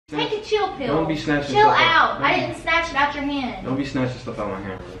me chill pill. Don't be snatching Chill stuff out. out. I didn't snatch it out your hand. Don't be snatching stuff out my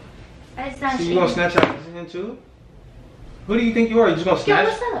hand, bro. I didn't snatch it. So you gonna snatch out his hand too? Who do you think you are? You just gonna snatch?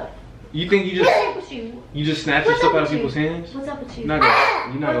 Yo, what's up? You think you just? What's up with you? You just snatching stuff out of people's hands? What's up with you? What's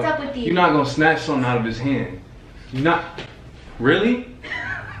up with you? You're not gonna snatch something out of his hand. You're not. Really?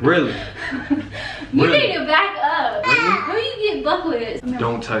 Really? You Really? need to back up. Really? Who you get buck with?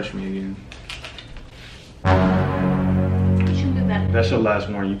 Don't touch me again. What you do about it? That's your last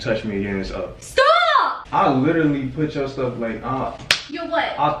warning. You touch me again, it's up. Stop! I literally put your stuff like, You're what?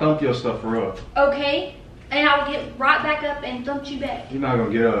 I'll thump your stuff for real. Okay. And I'll get right back up and thump you back. You're not gonna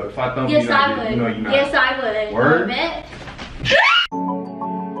get up. If I thump Yes, you, you're not I getting, would. you know you're not. Yes, I would. Word? Bet.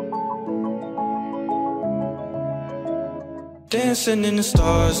 Dancing in the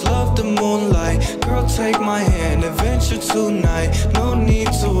stars, love the moonlight. Girl, take my hand, adventure tonight. No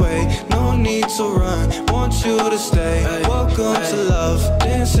need to wait, no need to run. Want you to stay. Welcome to love.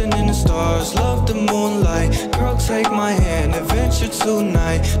 Dancing in the stars, love the moonlight. Girl, take my hand, adventure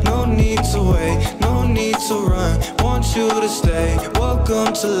tonight. No need to wait, no need to run. Want you to stay.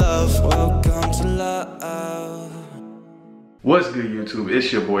 Welcome to love. Welcome to love. What's good, YouTube?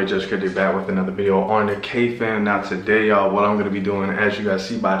 It's your boy Judge Kryptic back with another video on the K-Fam. Now today, y'all, what I'm gonna be doing, as you guys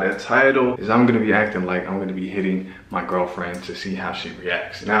see by the title, is I'm gonna be acting like I'm gonna be hitting my girlfriend to see how she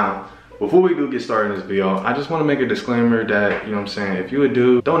reacts. Now, before we do get started in this video, I just want to make a disclaimer that, you know what I'm saying, if you a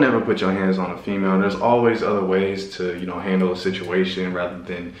dude, don't ever put your hands on a female. There's always other ways to, you know, handle a situation rather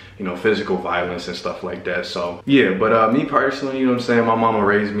than, you know, physical violence and stuff like that. So yeah, but me personally, you know what I'm saying, my mama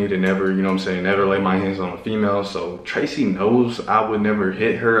raised me to never, you know what I'm saying, never lay my hands on a female. So Tracy knows I would never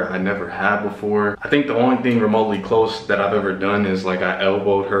hit her. I never have before. I think the only thing remotely close that I've ever done is like I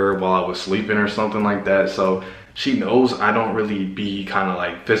elbowed her while I was sleeping or something like that. So she knows I don't really be kind of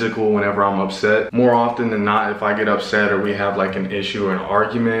like physical whenever I'm upset. More often than not, if I get upset or we have like an issue or an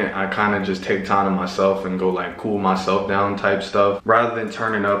argument, I kind of just take time to myself and go like cool myself down type stuff rather than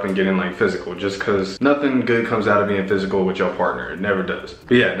turning up and getting like physical, just because nothing good comes out of being physical with your partner. It never does.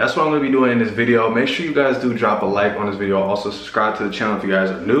 But yeah, that's what I'm gonna be doing in this video. Make sure you guys do drop a like on this video. Also subscribe to the channel if you guys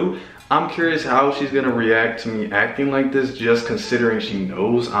are new. I'm curious how she's gonna react to me acting like this, just considering she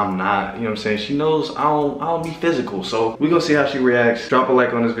knows I'm not, you know what I'm saying? She knows I don't be physical. So we're gonna see how she reacts. Drop a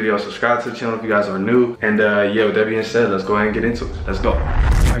like on this video, subscribe to the channel if you guys are new. And yeah, with that being said, let's go ahead and get into it. Let's go.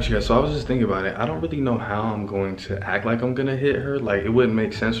 Actually, guys, so I was just thinking about it. I don't really know how I'm going to act like I'm gonna hit her. Like, it wouldn't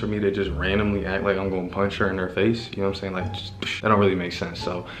make sense for me to just randomly act like I'm gonna punch her in her face. You know what I'm saying? Like, just, that don't really make sense.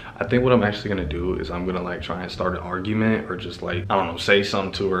 So I think what I'm actually gonna do is I'm gonna like try and start an argument or just like, I don't know, say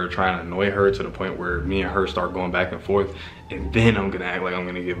something to her, try and annoy her to the point where me and her start going back and forth. And then I'm gonna act like I'm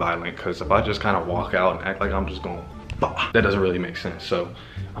gonna get violent. Cause if I just kind of walk out and act like I'm just going, bah, that doesn't really make sense. So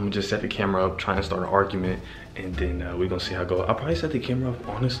I'm gonna just set the camera up, try and start an argument. And then we're gonna see how it goes. I'll probably set the camera up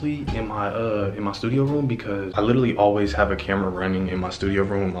honestly in my studio room, because I literally always have a camera running in my studio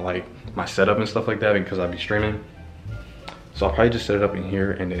room, my setup and stuff like that, because I'll be streaming. So I'll probably just set it up in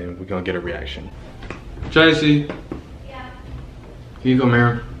here and then we're gonna get a reaction. Tracy. Yeah. Here you go,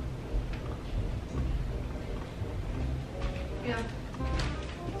 Mary. Yeah.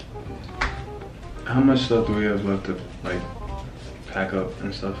 How much stuff do we have left to like pack up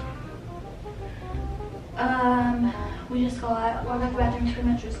and stuff? We just got, well, I got the bathrooms pretty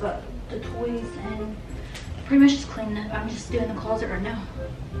much just got the toys and pretty much just cleaning up. I'm just doing the closet right now.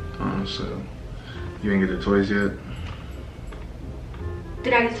 So you didn't get the toys yet?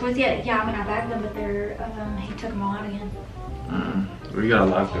 Did I get the toys yet? Yeah, I mean, I bagged them, but they're, he took them all out again. We gotta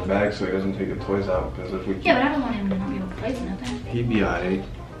lock the bag so he doesn't take the toys out, because if we Yeah, but I don't want him to not be able to play with nothing. he'd be alright.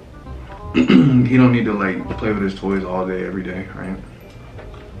 He don't need to like play with his toys all day, every day, right?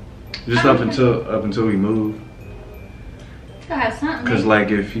 Just up until we move. Still have something. Cause like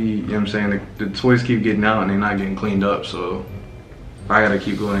if he, you know what I'm saying, the toys keep getting out and they're not getting cleaned up. So if I gotta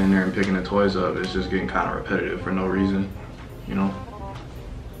keep going in there and picking the toys up, it's just getting kind of repetitive for no reason, you know?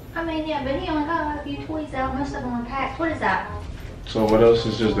 I mean, yeah, but he only got a few toys out. Most of them are packed. What is that? So what else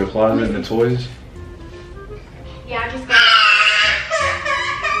is just the closet and the toys? Yeah, I just got,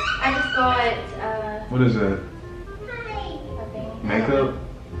 What is that? a thing. Makeup?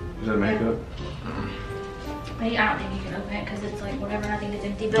 Is that makeup? I don't think you can open it because it's like whatever. I think it's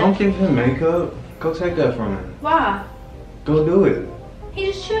empty. But Don't give him makeup. Go take that from him. why? Go do it. He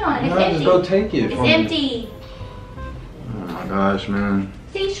just chewed on it. It's No, empty. just go take it It's from him. empty. Oh my gosh, man.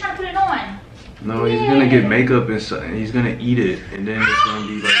 See, he's trying to put it on. No, he's gonna get makeup and he's gonna eat it, and then it's gonna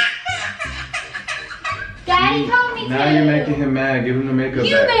be like. Daddy told me to. Now you're making him mad. Give him the makeup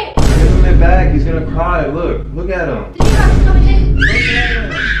You back. Give him it back. He's gonna cry. Look at him. Did you have to Look at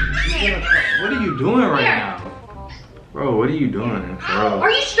him. He's gonna cry. What are you doing right now? Bro, what are you doing, bro? Are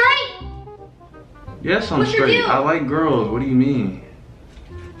you straight? Yes, I'm What's your straight. deal? I like girls. What do you mean?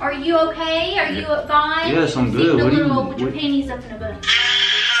 Are you okay? Are you fine? Yes, I'm You good. seem What do you- little with your what- panties up in a bun.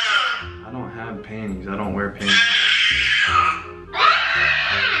 I don't have panties. I don't wear panties.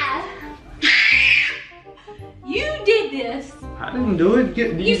 You did this. I didn't do it.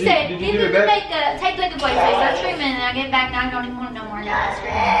 You said, did give you it give the back? makeup, take liquid boy face, start treatment, and I get it back, now I don't even want it no more, now it's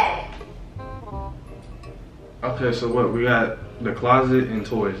screaming. Okay, so what? We got the closet and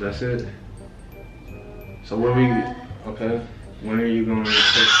toys. That's it? So what we... Okay. When are you going to...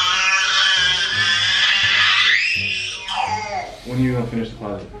 When are you going to finish the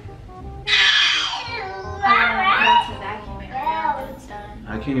closet? That's a vacuum right now, but it's done.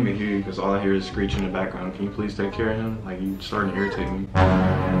 I can't even hear you because all I hear is screeching in the background. Can you please take care of him? Like, you starting to irritate me.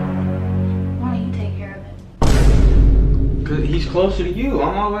 Why don't you take care of it? Cause he's closer to you.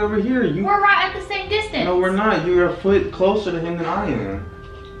 I'm all the way over here. You... We're right at the same distance. No, we're not. You're a foot closer to him than I am.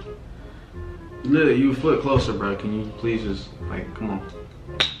 Look, you a foot closer, bro. Can you please just, like, come on.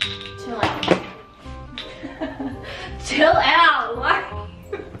 Chill out. Chill out.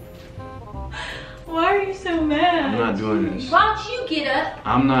 Why are you so mad? I'm not doing this. Why don't you get up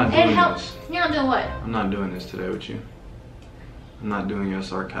I'm not doing and help? this. You're not doing what? I'm not doing this today with you. I'm not doing your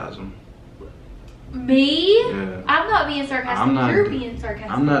sarcasm. Me? Yeah. I'm not being sarcastic. I'm not- You're being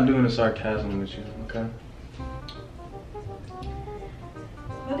sarcastic. I'm not doing the sarcasm with you, okay?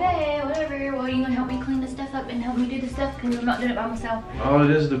 Okay, whatever. Well, you gonna help me clean this stuff up and help me do the stuff because I'm not doing it by myself. Oh, it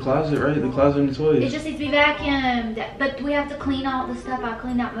is the closet, right? The closet and the toys. It just needs to be vacuumed, but we have to clean all the stuff. I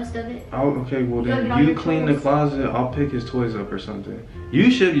cleaned out most of it. Oh, okay, well You gotta then get all you your clean the toys. closet. I'll pick his toys up or something.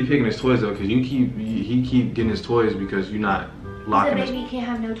 You should be picking his toys up because he keep getting his toys because you're not locking The his. baby can't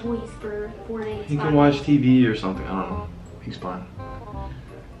have no toys for 4 days. He 5 can watch days. TV or something. I don't know. He's fine.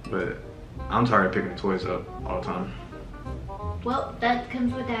 But I'm tired of picking the toys up all the time. Well, that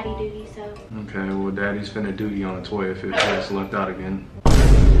comes with daddy duty, so. Okay, well daddy's finna duty on a toy if it gets left out again.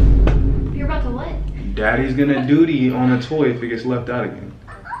 You're about to what? Daddy's gonna duty on a toy if it gets left out again.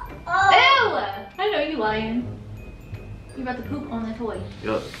 Ew! I know you lying. You're about to poop on the toy.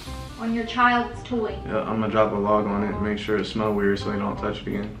 Yep. On your child's toy. Yep, I'm gonna drop a log on it and make sure it smells weird so he don't touch it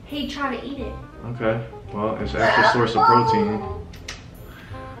again. He tried to eat it. Okay, well, it's an extra source of protein.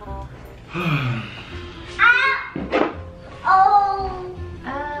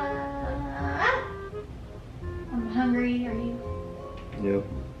 I'm hungry. Are you? Yep.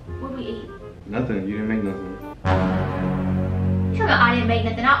 What do we eat? Nothing, you didn't make nothing. You're talking about I didn't make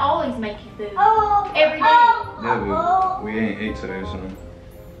nothing. I always make you food. Every day. Yeah, but we ain't ate today, so.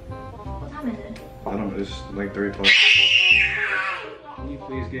 What time is it? I don't know, it's like 3 o'clock. Can you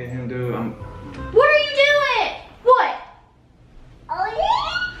please get him, dude? What are you doing? What?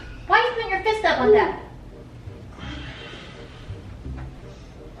 Why are you putting your fist up like that?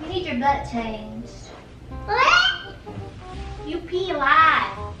 You need your butt changed. You pee a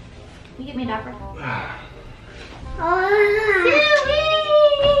lot. Can you get me a diaper?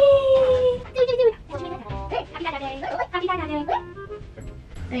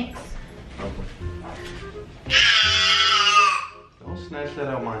 Thanks. Don't snatch that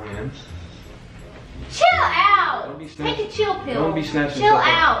out my hands. Chill out. Don't be snatch- Take a chill pill. Don't be snatching Chill stuff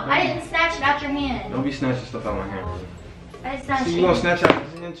out. out. I didn't snatch it out your hand. Don't be snatching stuff out my hand. I didn't snatch See, it. you gonna snatch out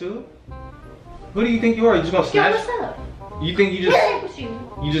his hand too? Who do you think you are? You just gonna Yo, snatch? what's up? You think you What's just up with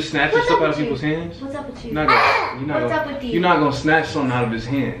you? you just snatching What's stuff up out of with people's you? hands? What's up with you? You're not gonna, What's up with you? You're not gonna snatch something out of his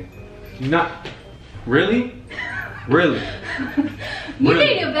hand. You're not. Really? Really? You Really?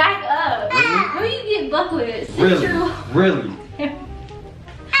 need to back up. Really? Who you get buck with? Really? Central. Really?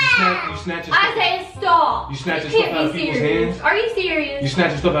 You snatching I stuff. say stop. You snatching can't stuff out of be people's serious. hands? Are you serious? You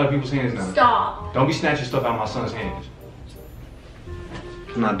snatching stuff out of people's hands now. Stop. Don't be snatching stuff out of my son's hands.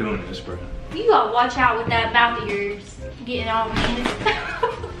 I'm not doing this, bro. You gotta watch out with that mouth of yours. Getting all hands.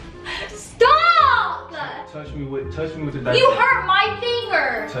 Stop! Touch me with the diaper. You hurt my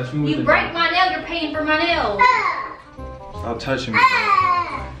finger. Touch me with You the break diaper. my nail, you're paying for my nail. Stop touching me,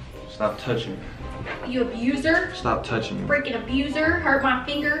 bro. Stop touching me. You abuser. Stop touching me. Freaking abuser. Hurt my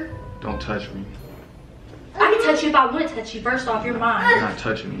finger. Don't touch me. I can touch you if I want to touch you. First off, you're You're mine. not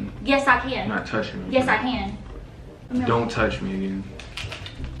touching me. Yes, I You're can. not touching me. Yes, I can. Don't touch me again.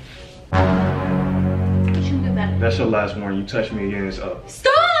 What you gonna do about it? That's your last warning. You touch me again, it's up.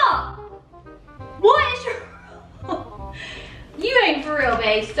 Stop! What is your... You ain't for real,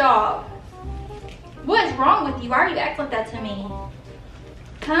 babe. Stop. What is wrong with you? Why are you acting like that to me?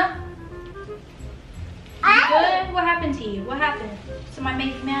 Huh? You good? What happened to you? What happened? Somebody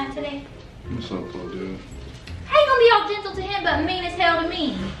made you mad today? I'm so cool, dude. How you gonna be all gentle to him but mean as hell to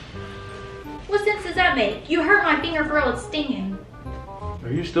me? What sense does that make? You hurt my finger for real, it's stinging.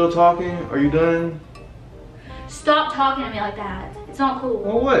 Are you still talking? Are you done? Stop talking to me like that. It's not cool.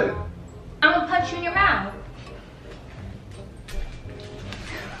 Well, what? I'm gonna punch you in your mouth.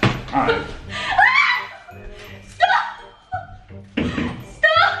 Alright. Stop!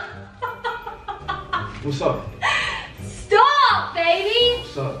 Stop! What's up? Stop, baby!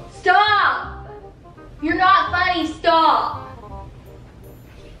 What's up? Stop! You're not funny, stop!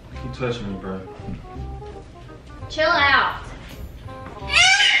 You touching me, bro. Chill out.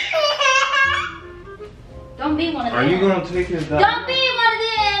 Don't be one of them. Are you gonna take his diaper? Don't be one of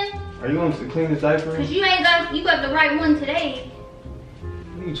them! Are you going to clean his diaper? Cause you got the right one today.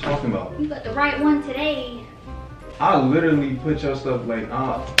 What are you talking about? You got the right one today. I literally put your stuff like,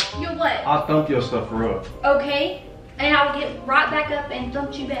 You what? I'll thump your stuff up. Okay. And I'll get right back up and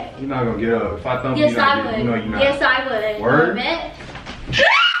dump you back. You're not gonna get up. If I thump Yes, you, I would. you know you're not. Yes, I would. Word? Bet.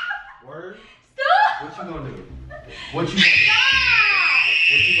 Word? Stop! What you gonna do? What you gonna do?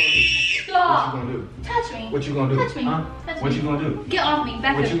 Stop! What you gonna do? Touch me. What you gonna do? Touch me. Huh? Touch What me. you gonna do? Get off me.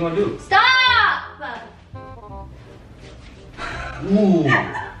 Back What up. you gonna do? Stop! Ooh.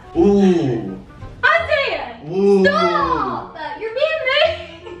 Ooh. Isaiah! Ooh. Stop! You're being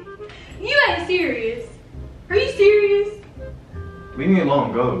mean. You ain't serious. Are you serious? Leave me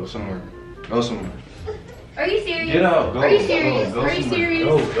alone. Go somewhere. Go somewhere. Are you serious? Get out. Go. Are you serious? Go Are you somewhere.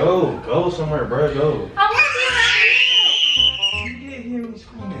 serious? Go somewhere, bro. Go. I want to be around you. You did hear me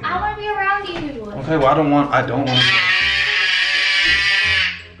screaming. I want to be around you. Okay, well I don't want to.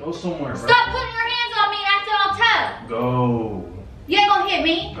 Go somewhere, bro. Stop putting your hands on me and acting all tough. Go. You ain't gonna hit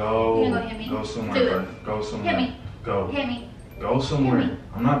me. Go. You ain't gonna hit me. Go somewhere, Do bro. it. Go somewhere. Hit me. Go. Hit me. Go somewhere. Hit me.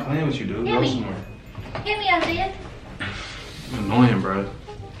 I'm not playing with you, dude. Hit Go me. somewhere. Hit me, Isaiah. You're annoying, bro.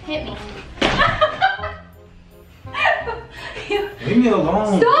 Hit me. Leave me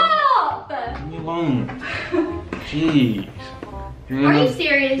alone. Stop! Leave me alone. Jeez. Are you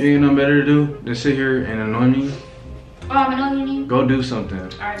serious? You ain't nothing better to do than sit here and annoy me? Oh, I'm annoying you? Go do something.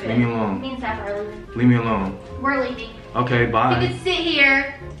 Alright, Leave me alone. Me and Sapphire are leaving. Leave me alone. We're leaving. Okay, You bye. can sit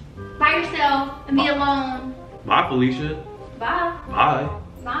here by yourself and be alone. Bye, Felicia. Bye. Bye.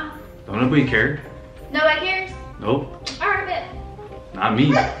 Bye. Don't nobody care. Nobody cares? Nope. Alright, bet. Not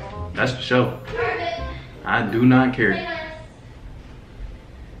me. That's for sure. Alright, bet. I do not Stay care. nice.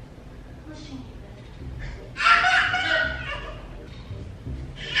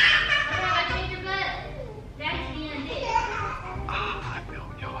 Let's change your bed. Daddy's being a dick.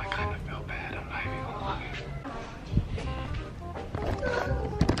 I kind of feel bad. I'm not even gonna lie.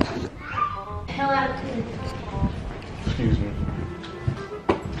 Hell out of here. Excuse me.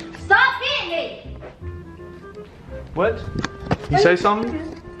 Stop hitting me! What? You say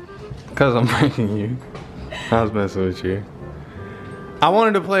something? Cause I'm breaking you. I was messing with you. I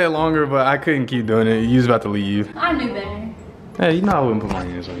wanted to play it longer, but I couldn't keep doing it. You was about to leave. I knew better. Hey, you know I wouldn't put my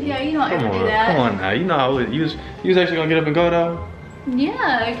hands on you. Yeah, you don't Come ever on, do that. come on now. You know I would. You was actually gonna get up and go though?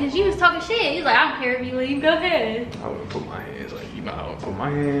 Yeah, because you was talking shit. He's like, I don't care if you leave, go ahead. I wouldn't put my hands on you. You know I would put my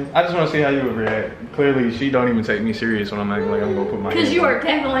hands. I just want to see how you would react. Clearly, she don't even take me serious when I'm acting like I'm gonna put my hands. Because you on are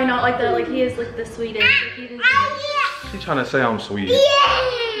definitely not like that. Like, he is like the sweetest. Like, he is, She's trying to say I'm sweet. you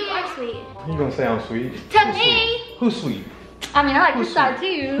are sweet. You gonna say I'm sweet? To Who's me. sweet? Who's sweet? I mean, I like Who's your side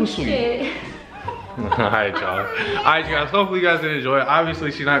sweet? too. Who's sweet? Shit. Alright, y'all. Alright, you guys. Hopefully, you guys did enjoy it.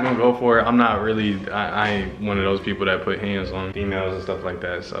 Obviously, she's not gonna go for it. I'm not really. I ain't one of those people that put hands on females and stuff like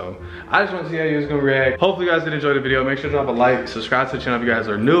that. So I just want to see how you guys gonna react. Hopefully, you guys did enjoy the video. Make sure to drop a like, subscribe to the channel if you guys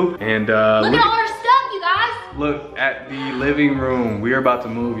are new, and Look at all our stuff, you guys. look at the living room. We are about to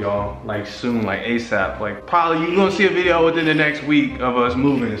move, y'all. Like soon, like ASAP. Like probably you're gonna see a video within the next week of us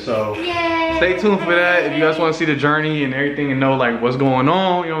moving. So. Yay. Stay tuned for that. If you guys want to see the journey and everything and know like what's going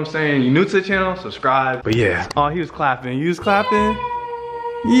on, you know what I'm saying? You're new to the channel, subscribe. But yeah. Oh, he was clapping. You was clapping?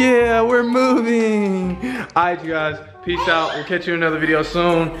 Yeah, we're moving. All right, you guys. Peace out. We'll catch you in another video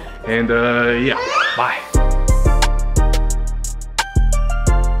soon. And yeah, bye.